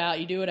roll it out,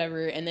 you do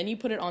whatever, and then you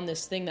put it on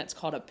this thing that's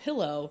called a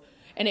pillow,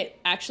 and it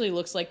actually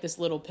looks like this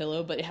little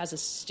pillow, but it has a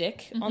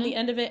stick on the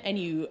end of it, and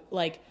you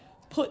like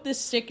put the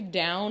stick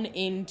down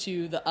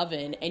into the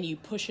oven and you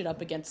push it up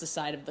against the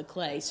side of the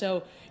clay.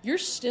 So you're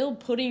still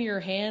putting your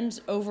hands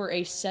over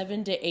a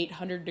 700 to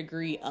 800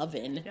 degree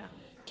oven. Yeah.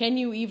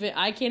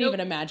 I can't even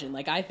imagine.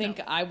 Like, I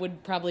think I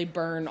would probably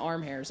burn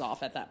arm hairs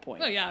off at that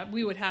point. Oh yeah,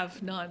 we would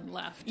have none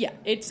left. Yeah,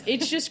 it's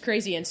just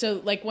crazy. And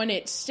so like when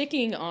it's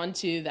sticking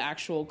onto the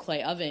actual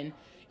clay oven,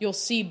 you'll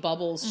see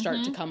bubbles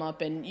start to come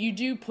up, and you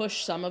do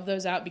push some of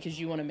those out because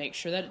you want to make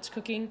sure that it's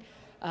cooking.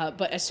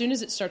 But as soon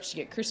as it starts to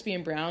get crispy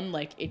and brown,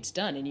 like, it's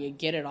done, and you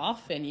get it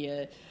off, and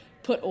you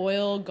put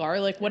oil,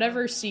 garlic,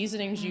 whatever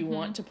seasonings you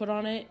want to put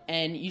on it,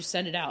 and you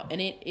send it out. And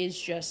it is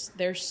just,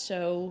 they're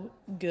so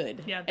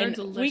good. Yeah, they're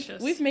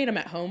delicious. We've made them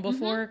at home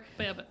before,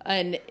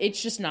 and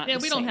it's just not the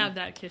same. We don't have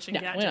that kitchen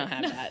gadget. We don't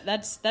have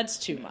that. That's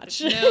too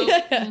much.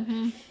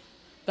 No.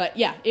 But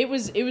yeah, it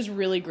was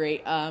really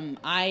great.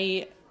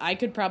 I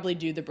could probably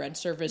do the bread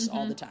service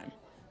all the time.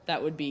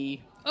 That would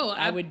be...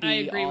 I would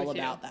be all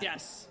about that.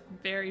 Yes,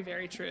 very,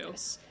 very true.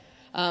 Yes.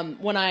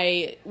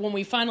 When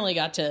we finally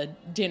got to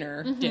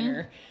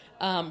dinner,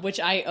 which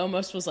I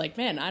almost was like,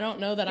 man, I don't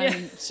know that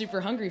I'm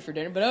super hungry for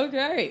dinner, but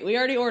okay, we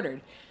already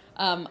ordered.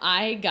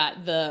 I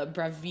got the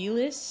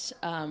Bravilis,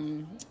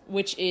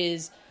 which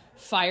is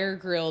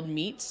fire-grilled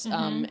meats,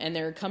 and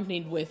they're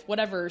accompanied with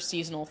whatever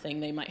seasonal thing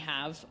they might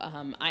have.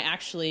 I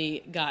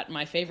actually got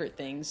my favorite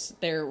things.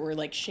 There were,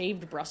 like,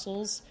 shaved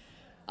Brussels,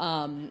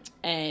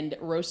 and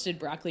roasted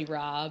broccoli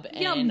rabe,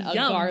 and a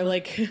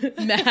garlic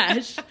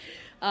mash,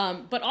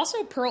 but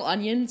also pearl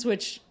onions,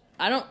 which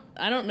I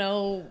don't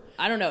know.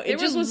 It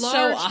just was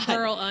so odd.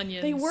 Pearl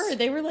onions.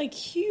 They were like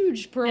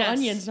huge pearl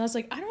onions, and I was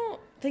like, I don't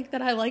think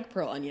that I like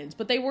pearl onions,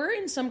 but they were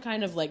in some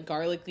kind of like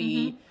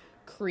garlicky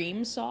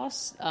cream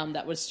sauce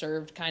that was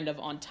served kind of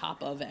on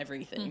top of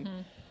everything.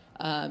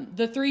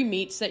 The 3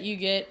 meats that you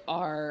get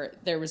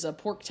there was a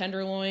pork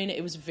tenderloin.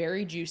 It was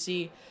very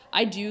juicy.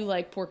 I do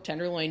like pork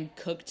tenderloin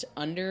cooked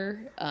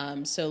under,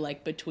 so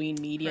like between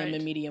medium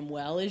and medium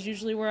well is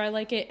usually where I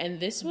like it, and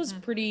this was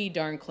pretty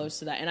darn close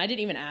to that, and I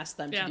didn't even ask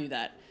them to do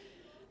that.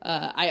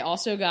 I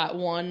also got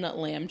 1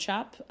 lamb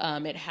chop.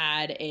 It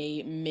had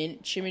a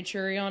mint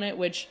chimichurri on it,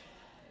 which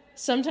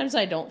sometimes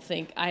I don't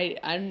think.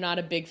 I'm not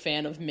a big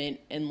fan of mint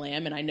and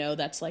lamb, and I know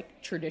that's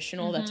like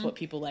traditional. That's what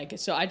people like.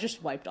 So I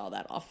just wiped all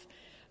that off.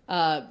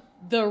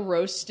 The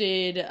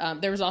roasted,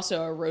 there was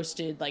also a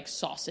roasted like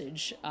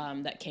sausage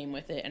that came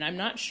with it, and I'm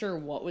not sure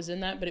what was in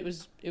that, but it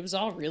was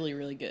all really,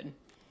 really good.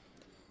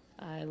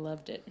 I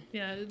loved it.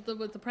 Yeah,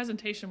 the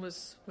presentation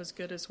was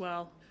good as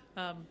well.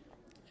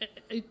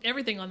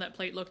 Everything on that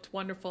plate looked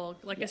wonderful.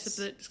 Like I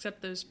said,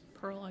 except those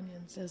pearl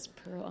onions. Those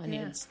pearl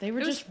onions. They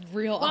were just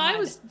real odd. I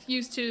was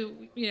used to,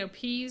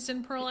 peas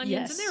and pearl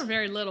onions, and they were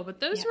very little, but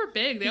those were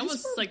big. They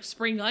almost like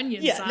spring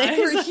onion size. They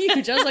were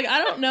huge. I was like, I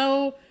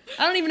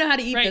don't even know how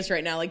to eat this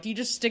right now. Like, do you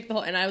just stick the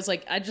whole... And I was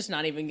like, I'm just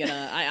not even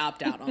gonna... I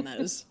opt out on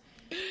those.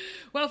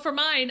 Well, for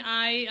mine,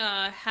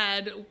 I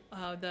had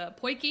the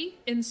Poiki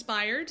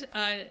inspired,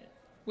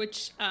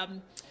 which...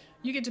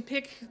 you get to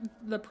pick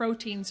the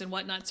proteins and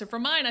whatnot. So for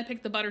mine, I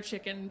picked the butter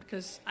chicken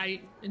because I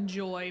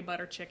enjoy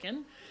butter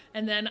chicken.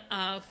 And then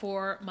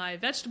for my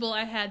vegetable,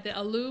 I had the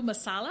aloo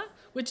masala,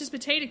 which is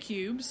potato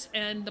cubes.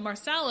 And the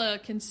marsala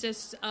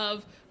consists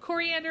of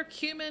coriander,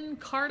 cumin,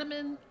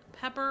 cardamom,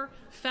 pepper,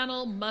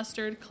 fennel,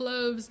 mustard,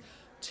 cloves,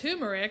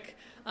 turmeric.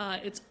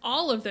 It's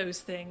all of those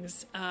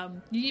things.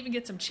 You even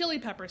get some chili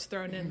peppers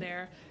thrown in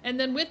there. And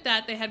then with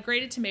that, they had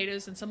grated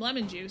tomatoes and some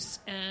lemon juice.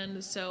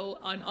 And so,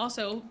 and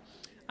also...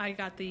 I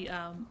got the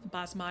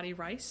basmati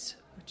rice,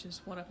 which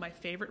is one of my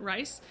favorite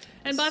rice.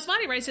 And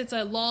basmati rice, it's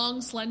a long,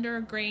 slender,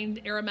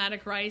 grained,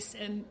 aromatic rice.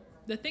 And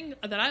the thing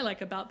that I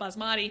like about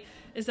basmati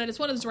is that it's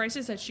one of those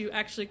rices that you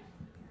actually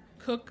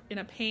cook in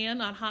a pan,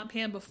 on hot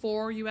pan,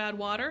 before you add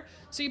water.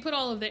 So you put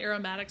all of the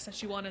aromatics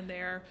that you want in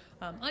there,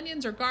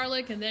 onions or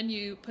garlic, and then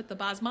you put the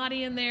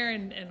basmati in there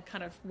and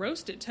kind of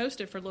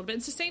toast it for a little bit.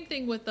 It's the same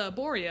thing with the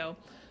borio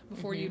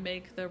before you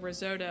make the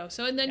risotto.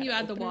 So, and then you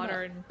add the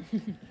water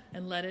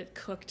and let it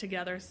cook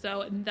together.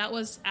 So that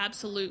was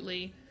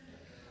absolutely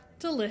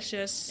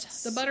delicious.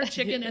 Yes. The butter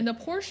chicken and the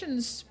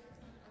portions,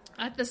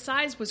 the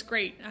size was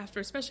great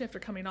especially after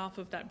coming off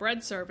of that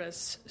bread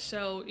service.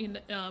 So,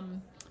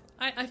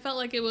 I felt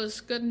like it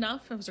was good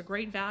enough. It was a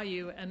great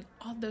value, and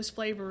all those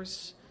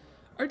flavors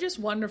are just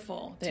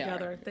wonderful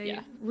together. They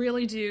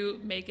really do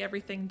make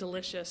everything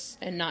delicious.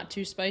 And not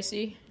too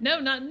spicy? No.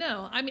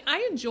 I mean,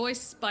 I enjoy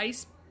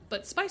spice,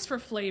 but spice for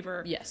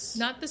flavor. Yes.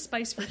 Not the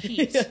spice for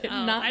heat.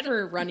 Not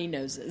for runny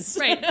noses.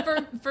 Right.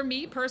 For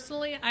me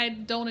personally, I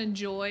don't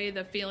enjoy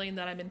the feeling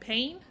that I'm in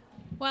pain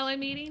while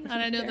I'm eating. And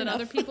I know that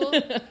other people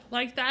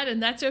like that,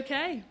 and that's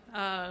okay.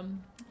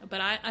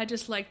 But I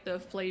just like the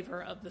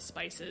flavor of the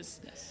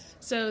spices. Yes.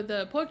 So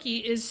the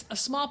poki is a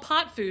small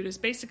pot food, is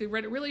basically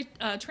what it really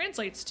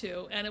translates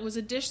to. And it was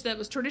a dish that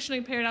was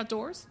traditionally prepared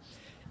outdoors.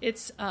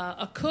 It's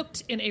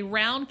cooked in a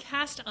round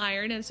cast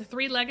iron, and it's a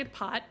 3-legged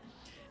pot.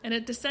 And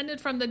it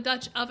descended from the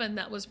Dutch oven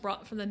that was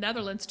brought from the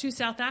Netherlands to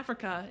South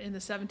Africa in the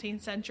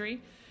 17th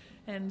century,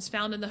 and is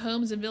found in the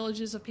homes and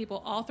villages of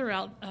people all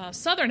throughout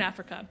southern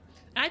Africa.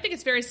 And I think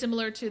it's very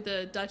similar to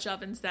the Dutch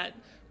ovens that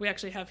we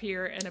actually have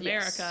here in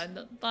America. Yes. And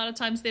a lot of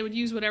times they would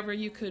use whatever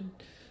you could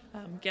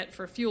get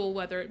for fuel,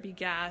 whether it be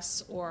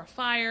gas or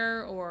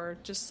fire or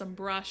just some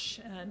brush.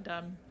 And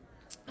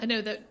I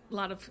know that a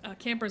lot of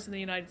campers in the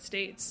United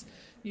States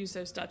use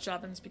those Dutch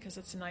ovens because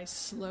it's a nice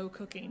slow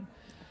cooking.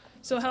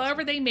 So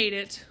however they made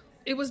it,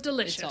 it was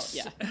delicious.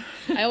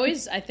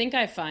 I think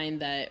I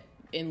find that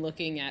in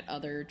looking at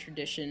other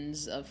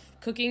traditions of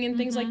cooking and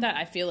things like that,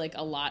 I feel like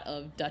a lot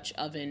of Dutch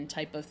oven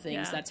type of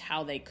things, that's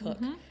how they cook.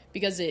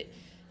 Because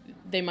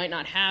they might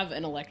not have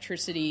an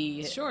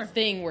electricity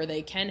thing where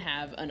they can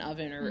have an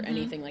oven or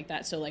anything like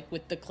that. So like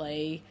with the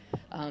clay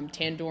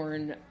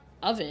tandoorn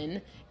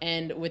oven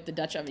and with the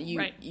Dutch oven,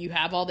 you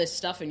have all this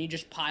stuff and you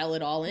just pile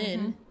it all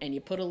in and you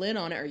put a lid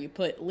on it or you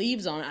put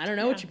leaves on it. I don't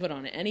know what you put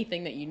on it.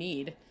 Anything that you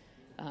need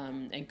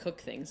and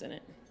cook things in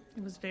it.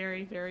 It was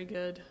very, very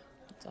good.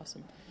 That's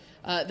awesome.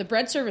 The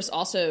bread service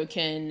also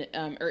can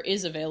or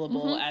is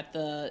available at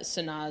the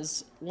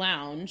Sanaz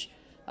Lounge.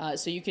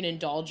 So you can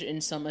indulge in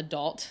some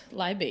adult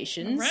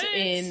libations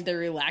in the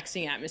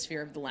relaxing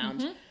atmosphere of the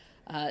lounge.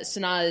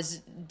 Sanaa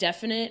is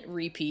definite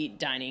repeat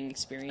dining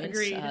experience.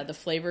 Agreed. The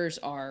flavors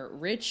are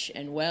rich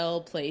and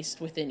well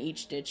placed within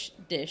each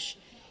dish.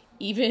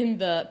 Even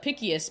the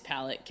pickiest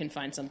palate can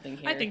find something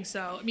here. I think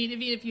so. I mean,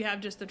 if you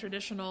have just the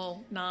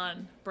traditional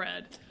naan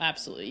bread.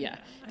 Absolutely, yeah.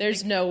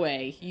 There's no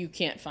way you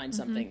can't find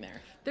something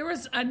there.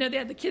 I know they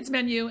had the kids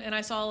menu, and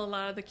I saw a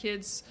lot of the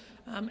kids,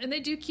 and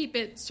they do keep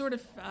it sort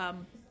of,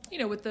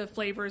 with the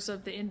flavors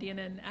of the Indian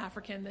and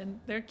African, and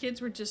their kids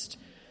were just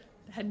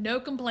had no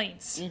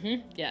complaints.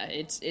 Mm-hmm. Yeah,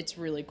 it's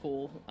really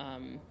cool.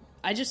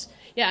 I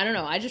don't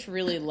know. I just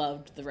really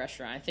loved the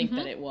restaurant. I think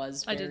that it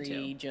was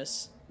very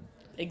just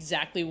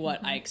exactly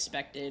what I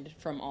expected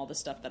from all the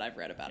stuff that I've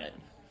read about it.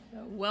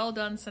 Well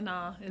done,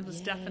 Sanaa. It was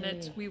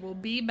definite. We will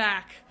be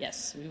back.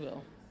 Yes, we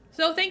will.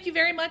 So thank you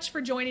very much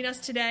for joining us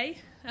today.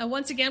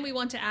 Once again, we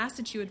want to ask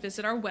that you would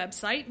visit our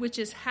website, which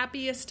is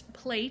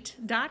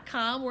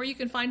happiestplate.com, where you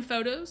can find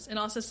photos and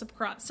also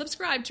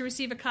subscribe to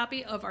receive a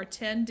copy of our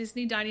 10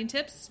 Disney dining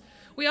tips.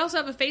 We also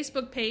have a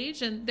Facebook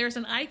page, and there's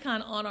an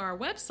icon on our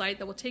website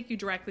that will take you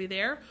directly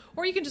there.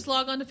 Or you can just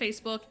log on to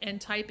Facebook and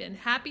type in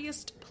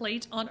Happiest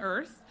Plate on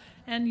Earth,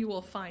 and you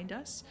will find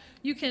us.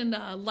 You can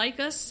like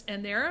us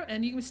and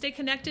you can stay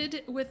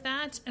connected with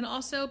that and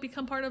also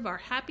become part of our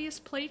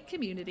Happiest Plate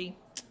community.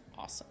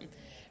 Awesome.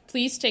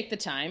 Please take the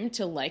time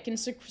to like and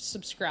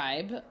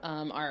subscribe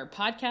our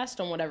podcast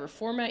on whatever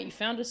format you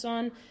found us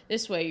on.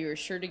 This way you're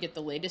sure to get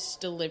the latest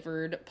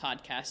delivered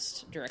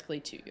podcast directly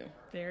to you.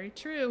 Very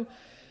true.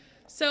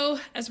 So,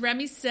 as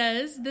Remy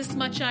says, this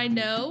much I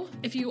know,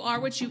 if you are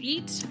what you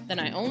eat, then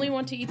I only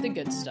want to eat the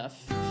good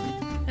stuff.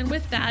 And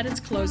with that, it's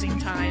closing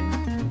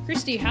time.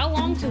 Christy, how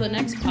long till the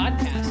next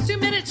podcast? 2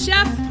 minutes,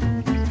 Chef!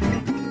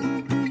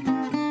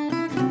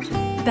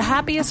 The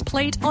Happiest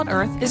Plate on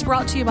Earth is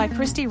brought to you by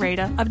Christy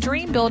Rada of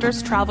Dream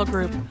Builders Travel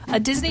Group, a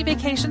Disney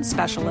vacation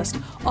specialist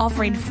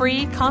offering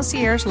free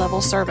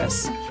concierge-level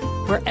service,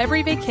 where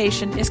every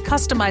vacation is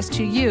customized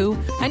to you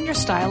and your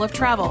style of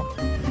travel.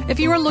 If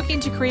you are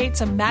looking to create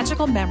some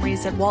magical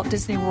memories at Walt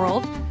Disney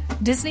World,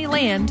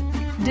 Disneyland,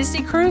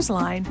 Disney Cruise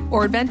Line,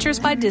 or Adventures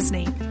by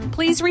Disney,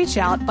 please reach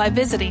out by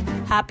visiting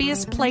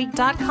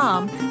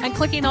happiestplate.com and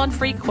clicking on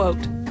Free Quote.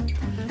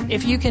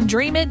 If you can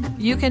dream it,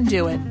 you can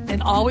do it.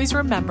 And always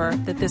remember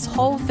that this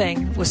whole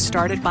thing was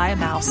started by a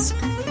mouse.